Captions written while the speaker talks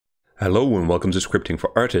Hello and welcome to Scripting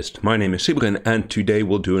for Artists. My name is Sybren and today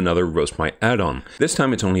we'll do another Roast My add-on. This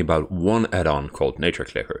time it's only about one add-on called Nature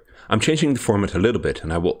Clicker. I'm changing the format a little bit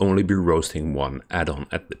and I will only be roasting one add-on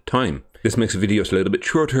at the time. This makes the videos a little bit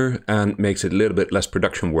shorter and makes it a little bit less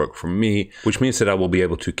production work for me, which means that I will be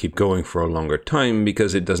able to keep going for a longer time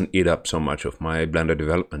because it doesn't eat up so much of my Blender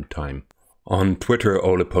development time. On Twitter,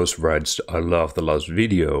 Olepost writes, "I love the last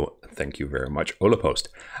video." Thank you very much, Olepost.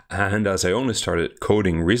 And as I only started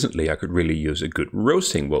coding recently, I could really use a good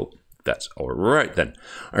roasting. Well, that's alright then.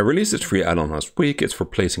 I released this free add-on last week. It's for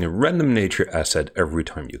placing a random nature asset every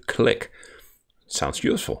time you click. Sounds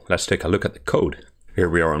useful. Let's take a look at the code. Here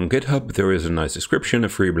we are on GitHub. There is a nice description, a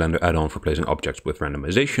free Blender add-on for placing objects with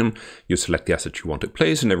randomization. You select the asset you want to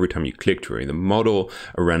place, and every time you click during the model,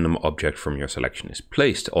 a random object from your selection is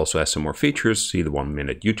placed. Also has some more features. See the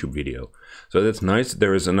 1-minute YouTube video. So that's nice.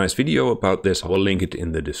 There is a nice video about this. I will link it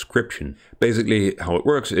in the description. Basically, how it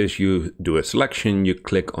works is you do a selection, you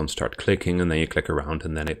click on start clicking, and then you click around,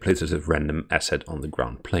 and then it places a random asset on the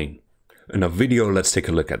ground plane. Enough video, let's take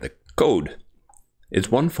a look at the code. It's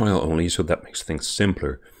one file only, so that makes things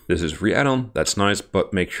simpler. This is free add-on, that's nice,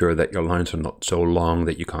 but make sure that your lines are not so long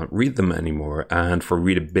that you can't read them anymore. And for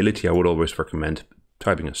readability, I would always recommend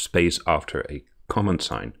typing a space after a comment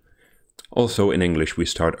sign. Also, in English, we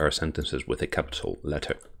start our sentences with a capital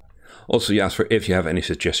letter. Also, you ask for if you have any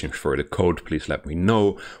suggestions for the code, please let me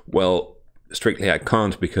know. Well, strictly I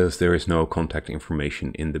can't because there is no contact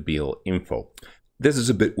information in the BL info. This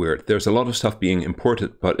is a bit weird. There's a lot of stuff being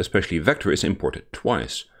imported, but especially vector is imported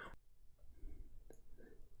twice.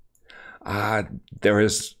 There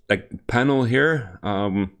is a panel here,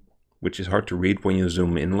 which is hard to read when you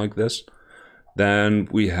zoom in like this. Then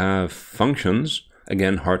we have functions,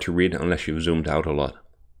 again hard to read unless you've zoomed out a lot.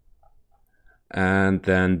 And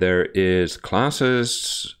then there is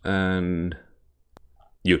classes and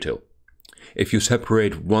util. If you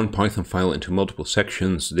separate one Python file into multiple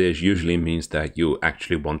sections, this usually means that you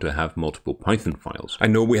actually want to have multiple Python files. I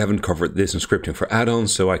know we haven't covered this in Scripting for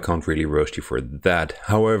add-ons, so I can't really roast you for that.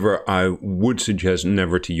 However, I would suggest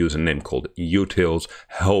never to use a name called utils,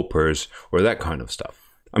 helpers, or that kind of stuff.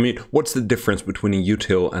 I mean, what's the difference between a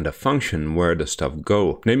util and a function? Where does stuff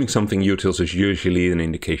go? Naming something utils is usually an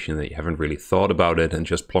indication that you haven't really thought about it and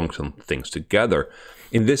just plonk some things together.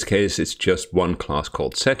 In this case, it's just one class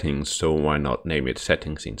called settings, so why not name it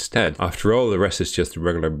settings instead? After all, the rest is just the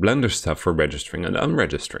regular Blender stuff for registering and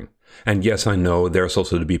unregistering. And yes, I know, there's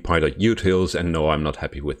also the bpy.utils, and no, I'm not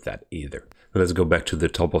happy with that either. Let's go back to the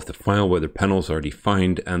top of the file where the panels are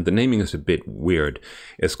defined, and the naming is a bit weird.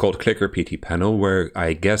 It's called clicker pt panel, where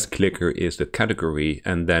I guess clicker is the category,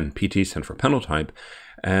 and then pt stands for panel type,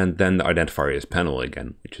 and then the identifier is panel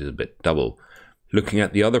again, which is a bit double. Looking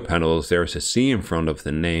at the other panels, there's a C in front of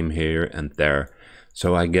the name here and there.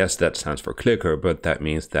 So I guess that stands for clicker, but that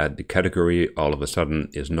means that the category all of a sudden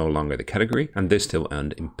is no longer the category, and they still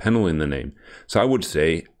end in panel in the name. So I would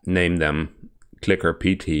say name them clicker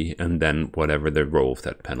pt and then whatever the role of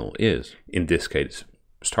that panel is. In this case,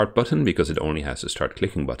 start button, because it only has a start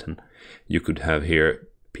clicking button. You could have here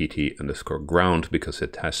pt_ground because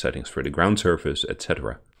it has settings for the ground surface,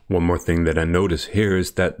 etc. One more thing that I notice here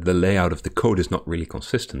is that the layout of the code is not really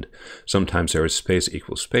consistent. Sometimes there is space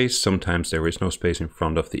equals space, sometimes there is no space in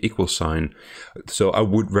front of the equal sign. So I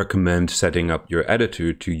would recommend setting up your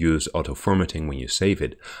editor to use auto formatting when you save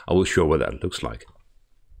it. I will show what that looks like.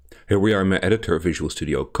 Here we are in my editor, Visual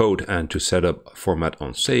Studio Code, and to set up format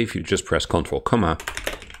on save, you just press Ctrl, comma,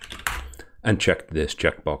 and check this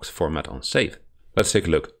checkbox, format on save. Let's take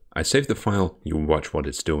a look. I saved the file, you watch what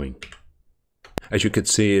it's doing. As you can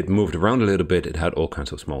see, it moved around a little bit. It had all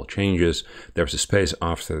kinds of small changes. There's a space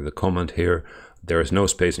after the comment here. There is no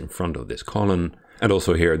space in front of this column. And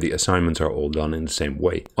also here, the assignments are all done in the same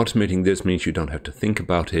way. Automating this means you don't have to think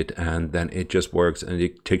about it, and then it just works and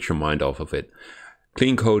it takes your mind off of it.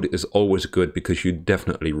 Clean code is always good because you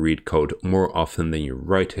definitely read code more often than you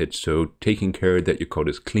write it. So taking care that your code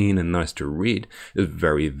is clean and nice to read is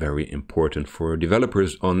very, very important for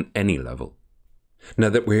developers on any level. Now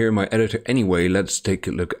that we're here in my editor anyway, let's take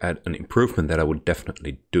a look at an improvement that I would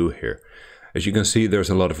definitely do here. As you can see, there's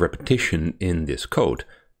a lot of repetition in this code.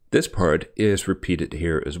 This part is repeated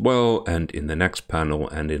here as well, and in the next panel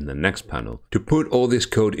and in the next panel. To put all this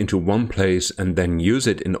code into one place and then use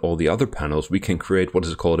it in all the other panels, we can create what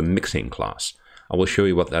is called a mixing class. I will show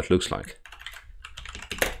you what that looks like.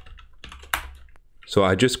 So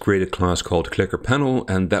I just created a class called clicker panel,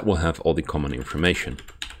 and that will have all the common information.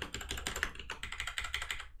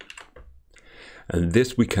 And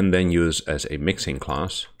this we can then use as a mixing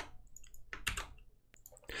class.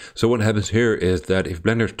 So what happens here is that if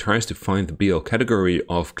Blender tries to find the BL category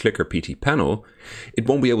of clicker PT panel, it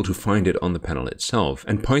won't be able to find it on the panel itself,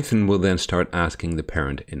 and Python will then start asking the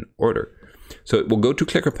parent in order. So it will go to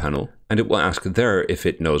clicker panel and it will ask there if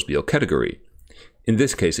it knows BL category. In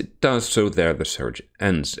this case it does, so there the search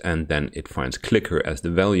ends, and then it finds clicker as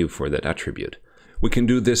the value for that attribute. We can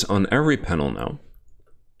do this on every panel now.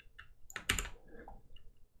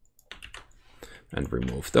 And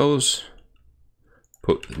remove those.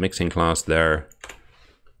 Put the mixing class there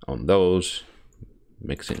on those,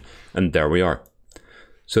 mixing, and there we are.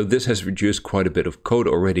 So this has reduced quite a bit of code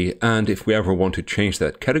already, and if we ever want to change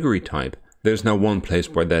that category type, there's now one place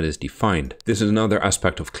where that is defined. This is another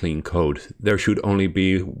aspect of clean code. There should only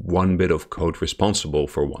be one bit of code responsible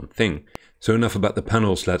for one thing. So enough about the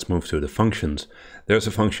panels, let's move to the functions. There's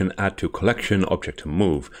a function add to collection object to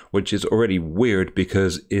move, which is already weird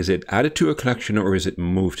because is it added to a collection or is it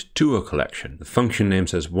moved to a collection? The function name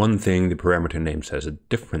says one thing, the parameter name says a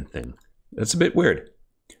different thing. That's a bit weird.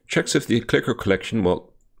 Checks if the clicker collection,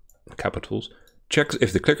 well, capitals, checks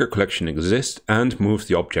if the clicker collection exists and moves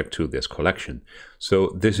the object to this collection.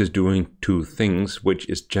 So this is doing two things, which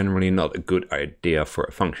is generally not a good idea for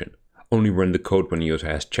a function. Only run the code when the user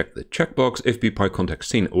has checked the checkbox if bpy context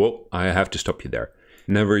seen. Whoa, I have to stop you there.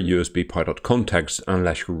 Never use bpy.context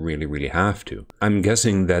unless you really have to. I'm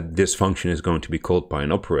guessing that this function is going to be called by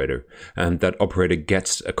an operator, and that operator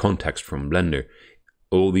gets a context from Blender.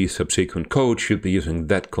 All the subsequent code should be using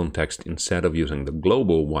that context instead of using the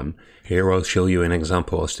global one. Here I'll show you an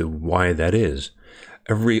example as to why that is.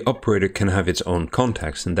 Every operator can have its own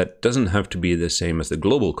context, and that doesn't have to be the same as the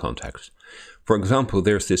global context. For example,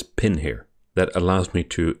 there's this pin here that allows me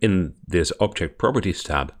to, in this object properties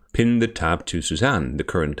tab, pin the tab to Suzanne, the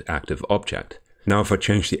current active object. Now if I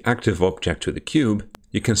change the active object to the cube,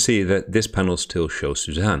 you can see that this panel still shows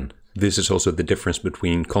Suzanne. This is also the difference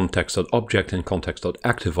between context.object and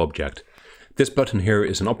context.activeObject. This button here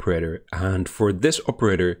is an operator, and for this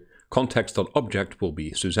operator, context.object will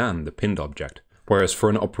be Suzanne, the pinned object. Whereas for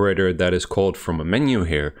an operator that is called from a menu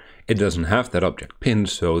here, it doesn't have that object pinned,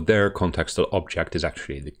 so their context.object is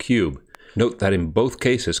actually the cube. Note that in both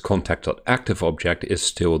cases, context.activeObject is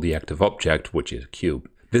still the active object, which is a cube.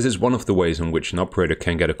 This is one of the ways in which an operator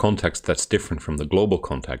can get a context that's different from the global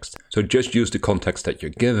context. So just use the context that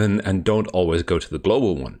you're given and don't always go to the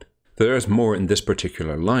global one. There's more in this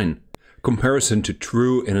particular line. Comparison to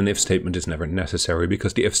true in an if statement is never necessary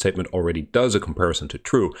because the if statement already does a comparison to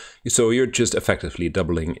true, so you're just effectively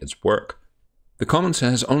doubling its work. The comment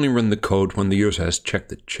says only run the code when the user has checked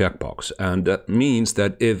the checkbox, and that means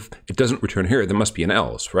that if it doesn't return here, there must be an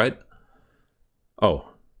else, right? Oh,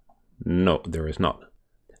 no, there is not.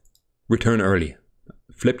 Return early.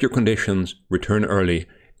 Flip your conditions, return early.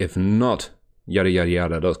 If not, yada yada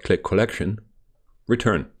yada, click collection,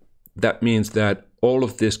 return. That means that all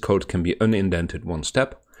of this code can be unindented one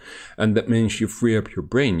step, and that means you free up your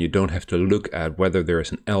brain. You don't have to look at whether there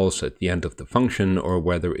is an else at the end of the function or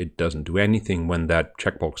whether it doesn't do anything when that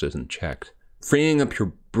checkbox isn't checked. Freeing up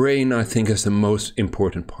your brain, I think, is the most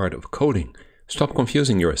important part of coding. Stop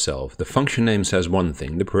confusing yourself. The function name says one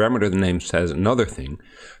thing, the parameter name says another thing,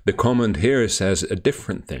 the comment here says a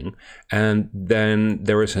different thing, and then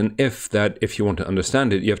there is an if that if you want to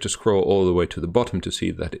understand it, you have to scroll all the way to the bottom to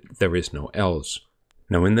see that there is no else.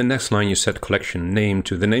 Now in the next line you set collection name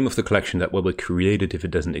to the name of the collection that will be created if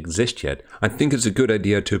it doesn't exist yet. I think it's a good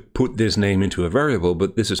idea to put this name into a variable,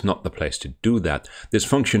 but this is not the place to do that. This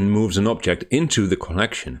function moves an object into the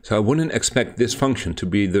collection, so I wouldn't expect this function to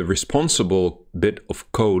be the responsible bit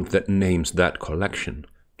of code that names that collection.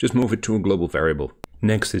 Just move it to a global variable.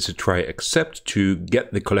 Next is to try except to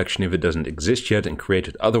get the collection if it doesn't exist yet and create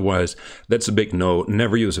it otherwise. That's a big no.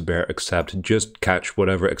 Never use a bare except. Just catch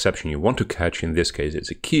whatever exception you want to catch. In this case, it's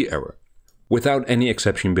a key error. Without any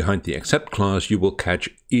exception behind the except clause, you will catch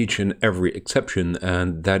each and every exception,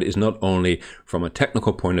 and that is not only from a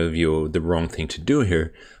technical point of view the wrong thing to do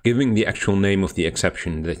here. Giving the actual name of the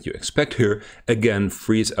exception that you expect here again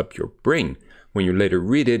frees up your brain. When you later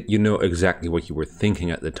read it, you know exactly what you were thinking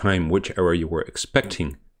at the time, which error you were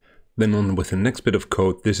expecting. Then on with the next bit of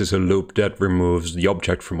code, this is a loop that removes the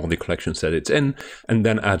object from all the collections that it's in, and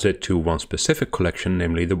then adds it to one specific collection,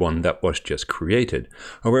 namely the one that was just created.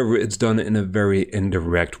 However, it's done in a very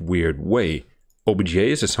indirect, weird way. OBJ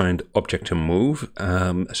is assigned object to move,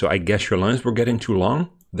 so I guess your lines were getting too long.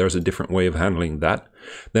 There's a different way of handling that.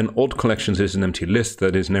 Then old collections is an empty list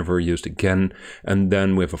that is never used again. And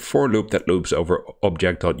then we have a for loop that loops over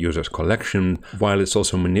object.usersCollection, while it's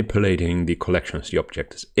also manipulating the collections the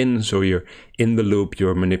object is in. So you're in the loop,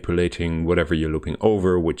 you're manipulating whatever you're looping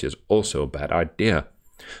over, which is also a bad idea.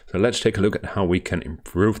 So let's take a look at how we can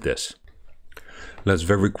improve this. Let's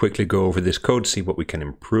very quickly go over this code, see what we can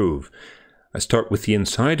improve. I start with the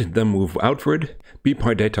inside, then move outward.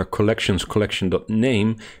 bpydata collections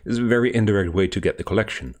collection.name is a very indirect way to get the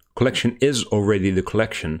collection. Collection is already the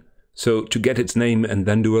collection, so to get its name and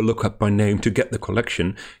then do a lookup by name to get the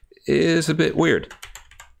collection is a bit weird.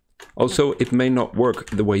 Also, it may not work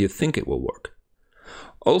the way you think it will work.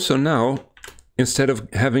 Also now, instead of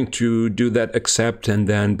having to do that accept and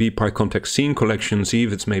then bpyContextScene collection, see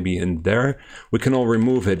if it's maybe in there, we can all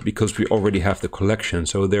remove it because we already have the collection,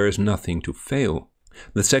 so there is nothing to fail.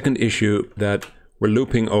 The second issue that we're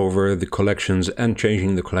looping over the collections and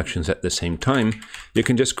changing the collections at the same time, you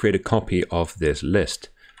can just create a copy of this list.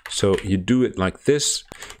 So you do it like this.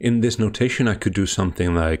 In this notation, I could do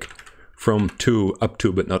something like from 2 up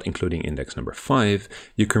to, but not including index number 5.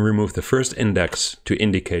 You can remove the first index to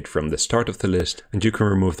indicate from the start of the list, and you can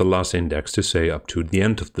remove the last index to say up to the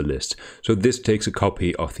end of the list. So this takes a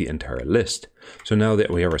copy of the entire list. So now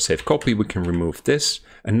that we have our saved copy, we can remove this.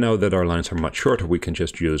 And now that our lines are much shorter, we can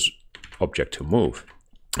just use object to move.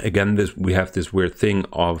 Again, we have this weird thing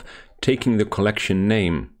of taking the collection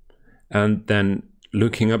name and then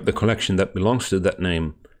looking up the collection that belongs to that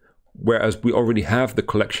name, whereas we already have the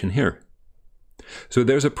collection here. So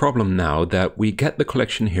there's a problem now that we get the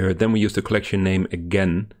collection here, then we use the collection name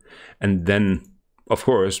again, and then, of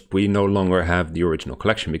course, we no longer have the original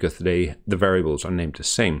collection because today the variables are named the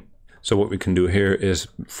same. So what we can do here is,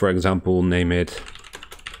 for example, name it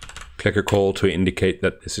clicker call to indicate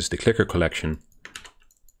that this is the clicker collection.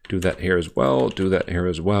 Do that here as well, do that here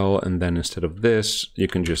as well, and then instead of this, you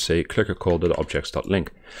can just say clicker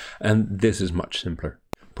call.objects.link. And this is much simpler.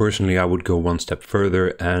 Personally, I would go one step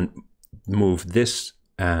further and move this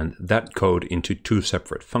and that code into two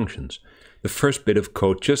separate functions. The first bit of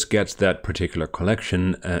code just gets that particular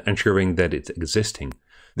collection, ensuring that it's existing.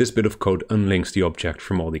 This bit of code unlinks the object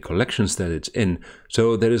from all the collections that it's in,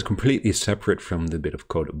 so that is completely separate from the bit of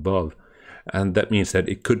code above. And that means that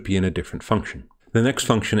it could be in a different function. The next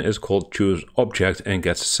function is called choosEbject and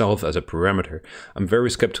gets self as a parameter. I'm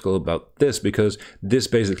very skeptical about this because this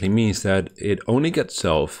basically means that it only gets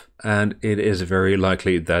self, and it is very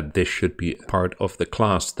likely that this should be part of the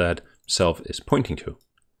class that self is pointing to.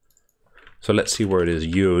 So let's see where it is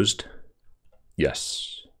used.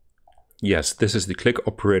 Yes. Yes, this is the click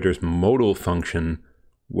operator's modal function,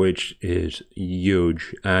 which is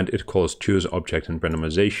huge, and it calls choosEbject and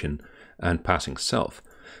randomization and passing self.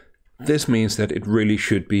 This means that it really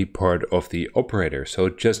should be part of the operator. So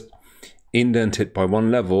just indent it by one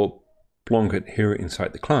level, plonk it here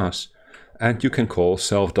inside the class, and you can call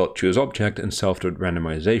self.choosEbject and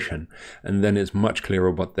self.randomization, and then it's much clearer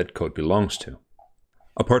what that code belongs to.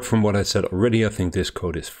 Apart from what I said already, I think this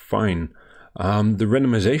code is fine. The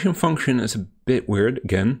randomization function is a bit weird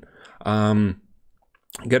again.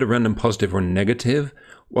 Get a random positive or negative.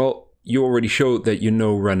 Well, you already showed that you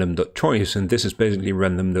know random.choice, and this is basically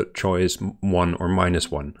random.choice 1 or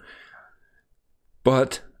 -1.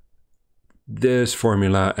 But this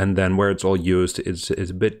formula and then where it's all used is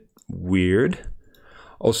a bit weird.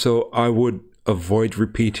 Also, I would avoid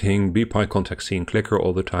repeating bpyContextScene clicker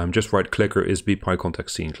all the time. Just write clicker is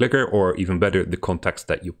bpyContextScene clicker, or even better, the context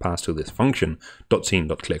that you pass to this function,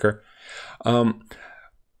 .scene.clicker.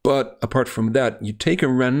 But apart from that, you take a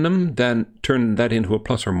random, then turn that into a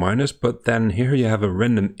plus or minus, but then here you have a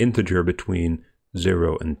random integer between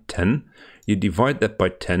 0 and 10. You divide that by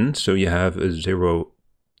 10, so you have a 0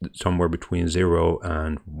 somewhere between 0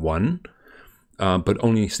 and 1, but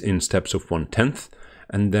only in steps of 1/10.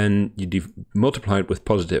 And then you multiply it with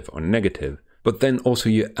positive or negative. But then also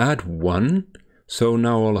you add 1, so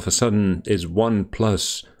now all of a sudden is 1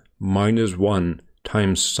 plus -1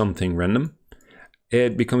 times something random.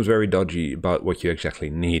 It becomes very dodgy about what you exactly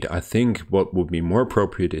need. I think what would be more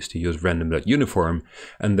appropriate is to use random.uniform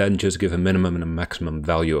and then just give a minimum and a maximum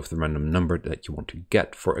value of the random number that you want to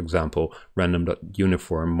get. For example,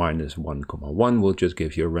 random.uniform -1, will just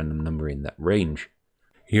give you a random number in that range.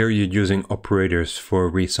 Here you're using operators for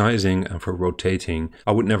resizing and for rotating.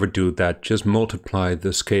 I would never do that. Just multiply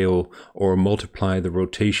the scale or multiply the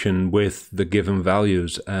rotation with the given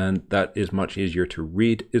values, and that is much easier to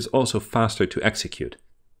read. It's also faster to execute.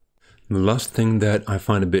 The last thing that I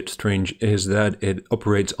find a bit strange is that it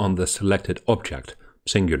operates on the selected object,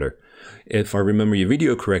 singular. If I remember your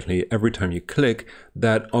video correctly, every time you click,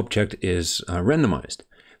 that object is randomized.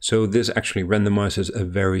 So this actually randomizes a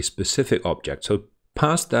very specific object. So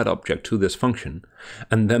pass that object to this function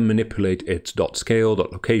and then manipulate its .scale,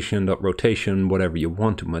 .location, .rotation, whatever you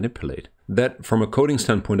want to manipulate. That from a coding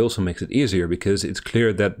standpoint also makes it easier because it's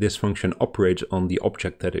clear that this function operates on the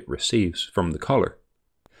object that it receives from the caller.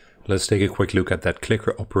 Let's take a quick look at that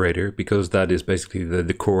clicker operator, because that is basically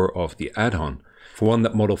the core of the add-on. For one,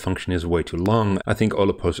 that model function is way too long. I think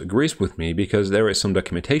Olapos agrees with me, because there is some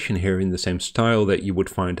documentation here in the same style that you would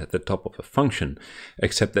find at the top of a function,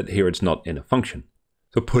 except that here it's not in a function.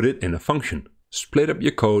 So put it in a function. Split up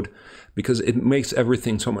your code, because it makes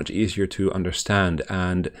everything so much easier to understand,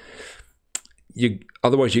 and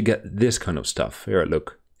otherwise you get this kind of stuff. Here,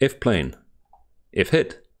 look. If plain, if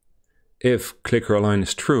hit, if clicker align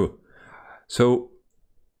is true. So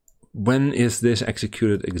when is this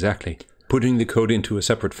executed exactly? Putting the code into a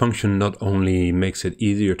separate function not only makes it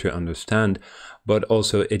easier to understand, but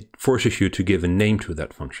also it forces you to give a name to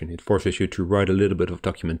that function. It forces you to write a little bit of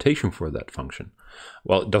documentation for that function.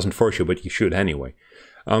 Well, it doesn't force you, but you should anyway.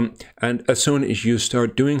 And as soon as you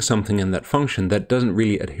start doing something in that function that doesn't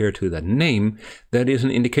really adhere to that name, that is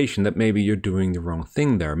an indication that maybe you're doing the wrong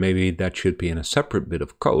thing there. Maybe that should be in a separate bit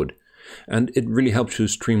of code. And it really helps you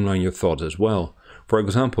streamline your thoughts as well. For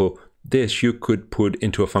example, this you could put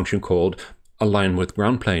into a function called align with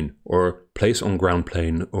ground plane, or place on ground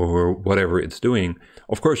plane, or whatever it's doing.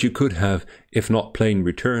 Of course, you could have if not plane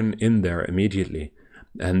return in there immediately,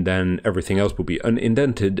 and then everything else will be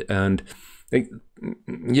unindented, and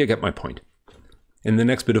you get my point. In the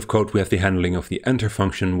next bit of code, we have the handling of the enter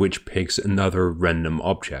function, which picks another random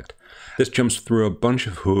object. This jumps through a bunch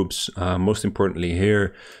of hoops, most importantly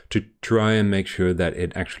here, to try and make sure that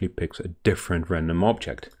it actually picks a different random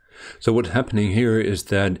object. So what's happening here is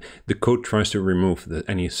that the code tries to remove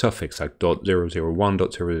any suffix like .001,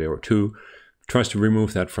 .002, tries to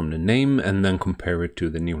remove that from the name and then compare it to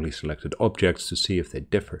the newly selected objects to see if they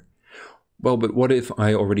differ. Well, but what if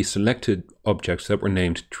I already selected objects that were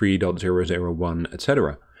named 3.001,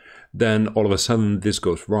 etc.? Then all of a sudden this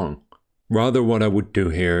goes wrong. Rather, what I would do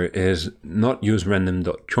here is not use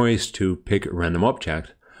random.choice to pick a random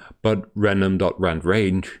object, but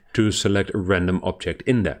random.randrange to select a random object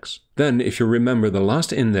index. Then, if you remember the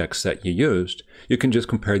last index that you used, you can just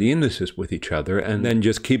compare the indices with each other and then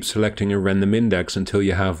just keep selecting a random index until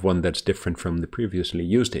you have one that's different from the previously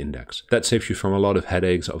used index. That saves you from a lot of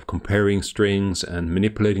headaches of comparing strings and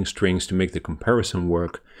manipulating strings to make the comparison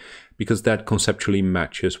work, because that conceptually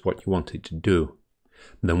matches what you wanted to do.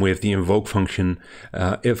 Then we have the invoke function.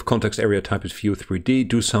 If context area type is view 3D,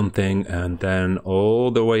 do something, and then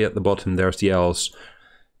all the way at the bottom there's the else.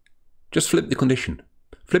 Just flip the condition.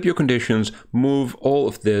 Flip your conditions, move all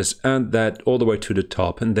of this and that all the way to the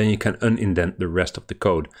top, and then you can unindent the rest of the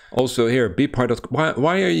code. Also here,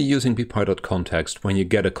 why are you using bpy.context when you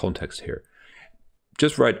get a context here?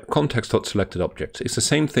 Just write context.selectedObjects. It's the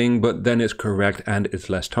same thing, but then it's correct and it's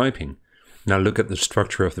less typing. Now look at the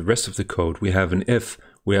structure of the rest of the code. We have an if,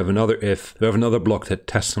 we have another if, we have another block that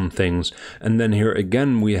tests some things, and then here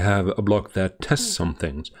again we have a block that tests some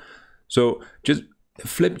things. So just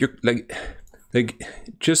flip your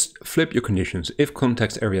just flip your conditions. If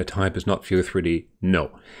context area type is not view 3D,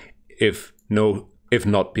 no. If not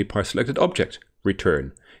bpy selected object,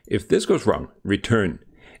 return. If this goes wrong, return.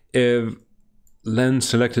 If len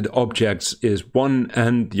selected objects is 1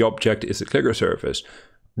 and the object is a clicker surface,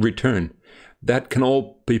 return. That can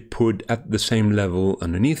all be put at the same level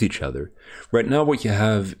underneath each other. Right now what you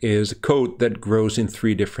have is a code that grows in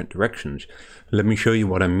 3 different directions. Let me show you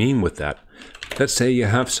what I mean with that. Let's say you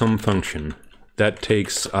have some function that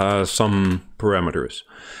takes some parameters,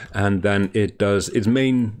 and then it does its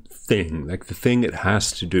main thing, like the thing it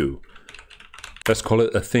has to do. Let's call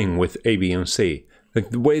it a thing with A, B, and C.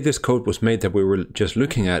 Like the way this code was made that we were just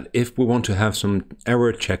looking at, if we want to have some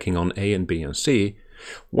error checking on A and B and C,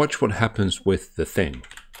 watch what happens with the thing.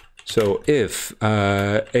 So if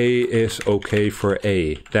A is okay for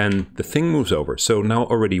A, then the thing moves over. So now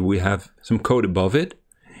already we have some code above it.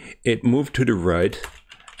 It moved to the right,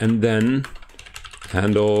 and then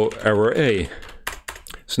handle error A.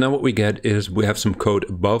 So now what we get is we have some code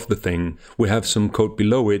above the thing, we have some code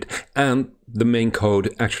below it, and the main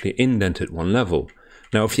code actually indented 1 level.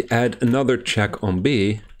 Now if you add another check on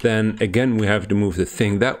B, then again we have to move the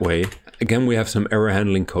thing that way. Again, we have some error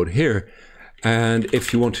handling code here. And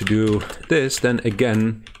if you want to do this, then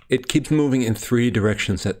again, it keeps moving in 3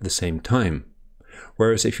 directions at the same time.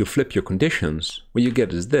 Whereas if you flip your conditions, what you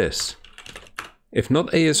get is this. If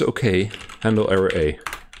not A is okay, handle error A,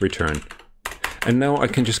 return. And now I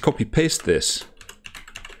can just copy paste this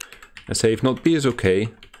and say if not B is okay,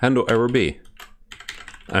 handle error B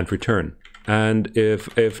and return. And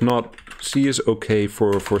if not C is okay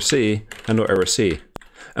for C, handle error C.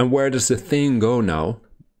 And where does the thing go now?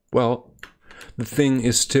 Well, the thing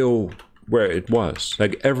is still where it was.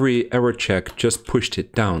 Like every error check just pushed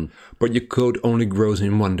it down, but your code only grows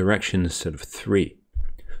in 1 direction instead of 3.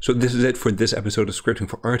 So this is it for this episode of Scripting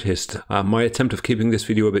for Artists. My attempt of keeping this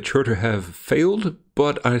video a bit shorter have failed,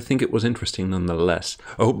 but I think it was interesting nonetheless.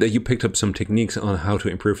 I hope that you picked up some techniques on how to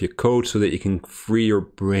improve your code so that you can free your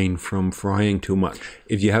brain from frying too much.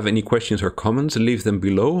 If you have any questions or comments, leave them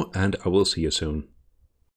below, and I will see you soon.